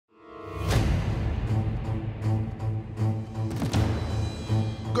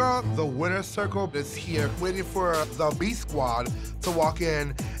Girl, the winner's circle is here, waiting for the B squad to walk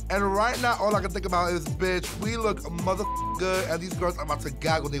in. And right now, all I can think about is, bitch, we look mother good, and these girls are about to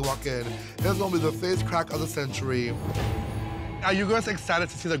gag when they walk in. It's gonna be the face crack of the century. Are you girls excited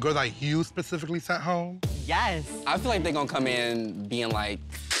to see the girls that you specifically sent home? Yes. I feel like they're gonna come in being like,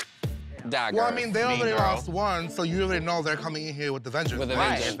 dagger. Well, I mean, they already lost one, so you already know they're coming in here with the vengeance. With a Right.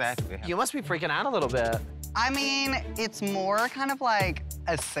 vengeance. Exactly. You must be freaking out a little bit. I mean, it's more kind of like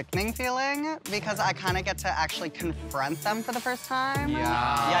a sickening feeling because I kind of get to actually confront them for the first time.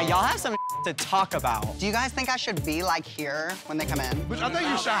 Yeah, y'all have some to talk about. Do you guys think I should be like here when they come in? Bitch, I think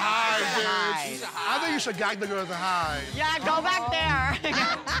you should hide, bitch. I think you should gag the girls and hide. Yeah, go back there.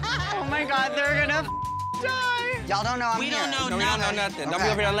 Oh my God, they're gonna die. Y'all don't know I'm We here. don't know nothing. No, we don't know nothing. Don't be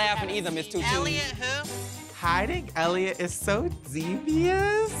over there laughing either, Miss Tutu. Elliot who? Hiding Elliot is so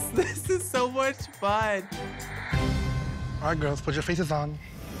devious. This is so much fun. All right, girls, put your faces on.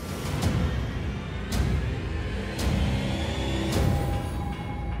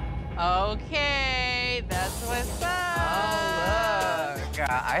 Okay, that's what's up. Oh, look,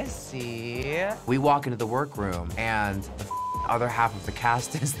 I see. We walk into the workroom, and the other half of the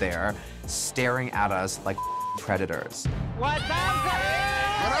cast is there, staring at us like predators. What's up, girl?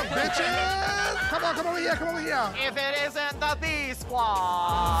 What up, bitches? Come on, come over here, come over here. If it isn't the B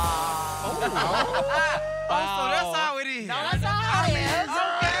squad. Oh, so that's how it is. No, that's how it is.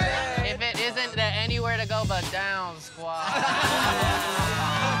 Okay. If it isn't the anywhere to go but down squad.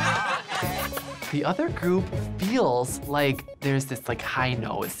 The other group feels like there's this like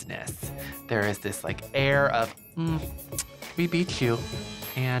high-nosedness. There is this like air of, we beat you,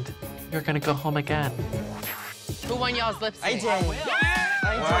 and you're gonna go home again. Who won y'all's lip sync? I did.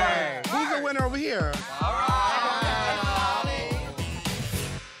 Who's the winner over here?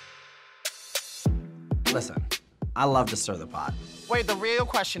 Listen, I love to stir the pot. Wait, the real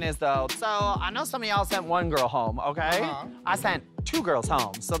question is though, so I know some of y'all sent one girl home, okay? I sent two girls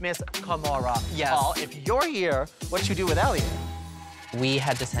home. So Miss Kamora, Yes. Paul, if you're here, what you do with Elliot? We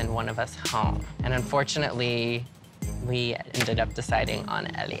had to send one of us home. And unfortunately, we ended up deciding on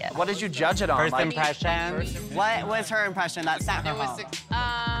Elliot. What did you judge it on? First Like- impression? What was her impression that sent her home?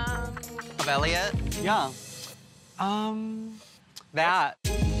 Of Elliot? Yeah. That.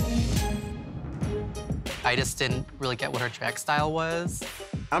 I just didn't really get what her drag style was.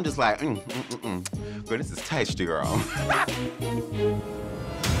 I'm just like, Girl, this is tasty, girl.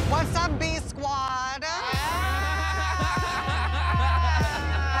 What's up, B squad?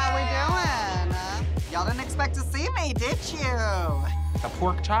 How we doing? Y'all didn't expect to see me, did you? The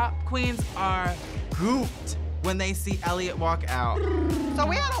pork chop queens are gooped when they see Elliot walk out. So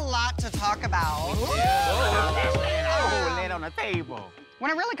we had a lot to talk about. lay it on the table. When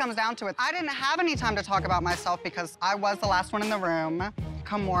it really comes down to it, I didn't have any time to talk about myself because I was the last one in the room.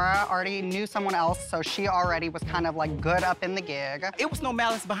 Kamora already knew someone else, so she already was kind of like good up in the gig. It was no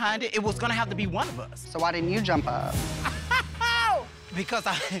malice behind it. It was gonna have to be one of us. So why didn't you jump up? Because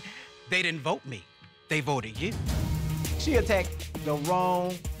they didn't vote me. They voted you. She attacked the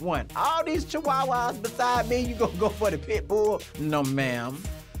wrong one. All these chihuahuas beside me, you gonna go for the pit bull? No, ma'am.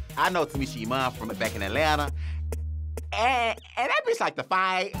 I know Tamisha Iman from back in Atlanta. And that bitch like to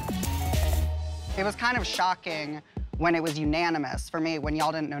fight. It was kind of shocking when it was unanimous for me, when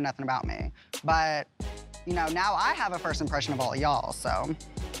y'all didn't know nothing about me. But, you know, now I have a first impression of all of y'all, so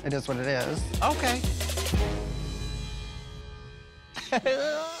it is what it is. Okay. Ooh,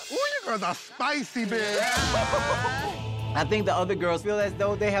 you girls are spicy, bitch. I think the other girls feel as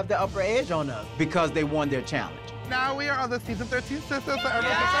though they have the upper edge on us because they won their challenge. Now we are on the season 13 sisters, so everyone put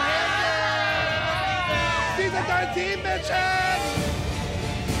your hands up. Season 13, bitches!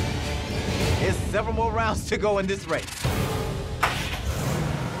 There's several more rounds to go in this race.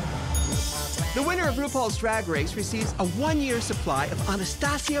 The winner of RuPaul's Drag Race receives a one-year supply of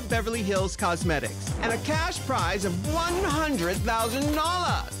Anastasia Beverly Hills Cosmetics and a cash prize of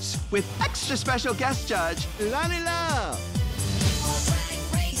 $100,000 with extra special guest judge, Lani Love.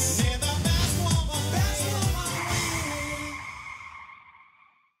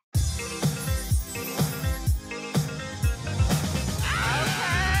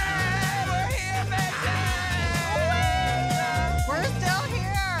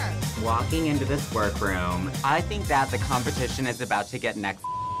 Walking into this workroom, I think that the competition is about to get next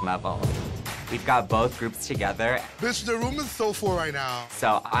level. We've got both groups together. Bitch, the room is so full right now.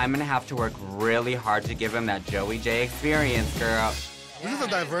 So I'm gonna have to work really hard to give him that Joey J experience, girl. This is a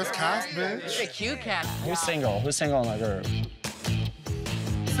diverse cast, bitch. It's a cute cat. Who's single? Who's single in the group?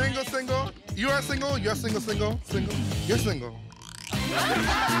 Single, single. You are single, you're single, single, single. You're single.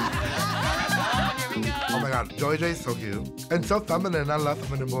 Oh my God, God, Joey J is so cute. And so feminine. I love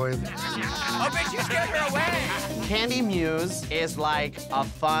feminine boys. Oh, bitch, you scared her away. Candy Muse is like a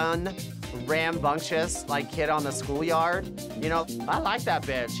fun, rambunctious, like kid on the schoolyard. You know, I like that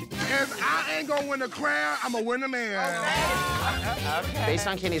bitch. If I ain't gonna win a crown, I'm gonna win a man. Okay. Based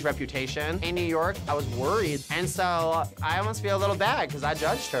on Candy's reputation in New York, I was worried. And so I almost feel a little bad because I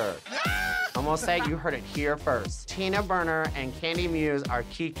judged her. I'm gonna say you heard it here first. Tina Burner and Candy Muse are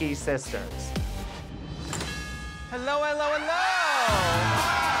Kiki sisters. Hello, hello, hello.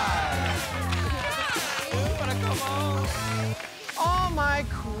 All my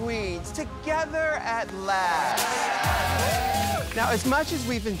queens together at last. Now, as much as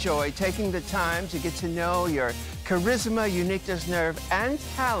we've enjoyed taking the time to get to know your charisma, uniqueness, nerve, and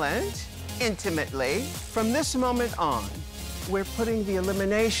talent intimately, from this moment on, we're putting the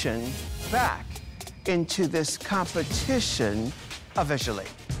elimination back into this competition officially.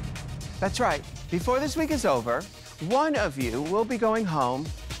 That's right. Before this week is over, one of you will be going home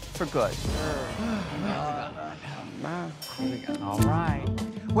for good. All right.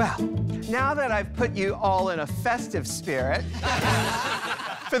 Well, now that I've put you all in a festive spirit,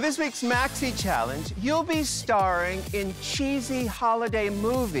 for this week's Maxi Challenge, you'll be starring in cheesy holiday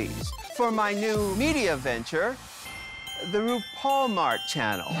movies for my new media venture, the RuPaulmark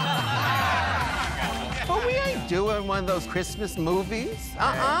Channel. But we ain't doing one of those Christmas movies.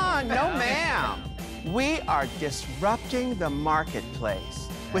 No ma'am. We are disrupting the marketplace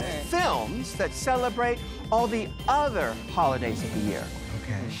with films that celebrate all the other holidays of the year.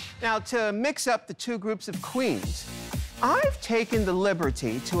 Okay. Now, to mix up the two groups of queens, I've taken the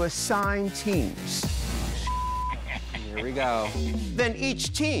liberty to assign teams. Here we go. Then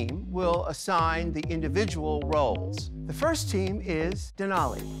each team will assign the individual roles. The first team is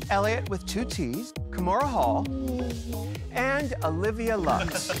Denali, Elliot with 2 T's, Kimora Hall, and Olivia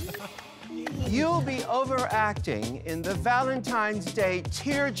Lux. You'll be overacting in the Valentine's Day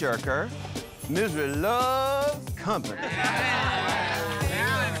tearjerker, Misery Loves Company.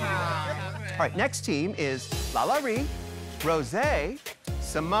 All right, next team is Lala Ree, Rosé,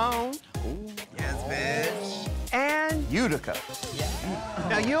 Simone, and Utica.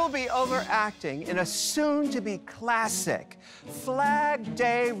 Now, you'll be overacting in a soon-to-be classic Flag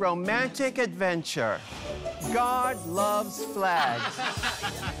Day romantic adventure, God Loves Flags.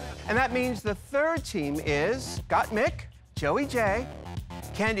 And that means the third team is Got Mick, Joey J,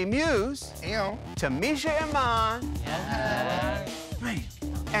 Candy Muse, Tamisha Iman,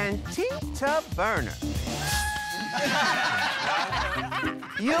 and Tina Burner.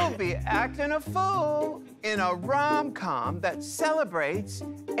 You'll be acting a fool in a rom-com that celebrates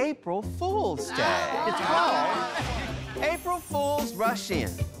April Fool's Day. It's called April Fool's Rush In.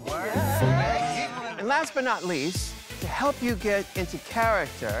 And last but not least, to help you get into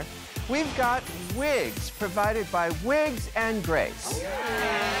character, we've got wigs provided by Wigs and Grace.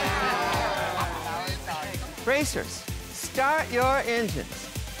 Racers, start your engines,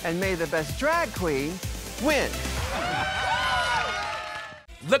 and may the best drag queen win.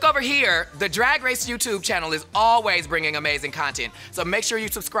 Look over here. The Drag Race YouTube channel is always bringing amazing content, so make sure you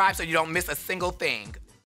subscribe so you don't miss a single thing.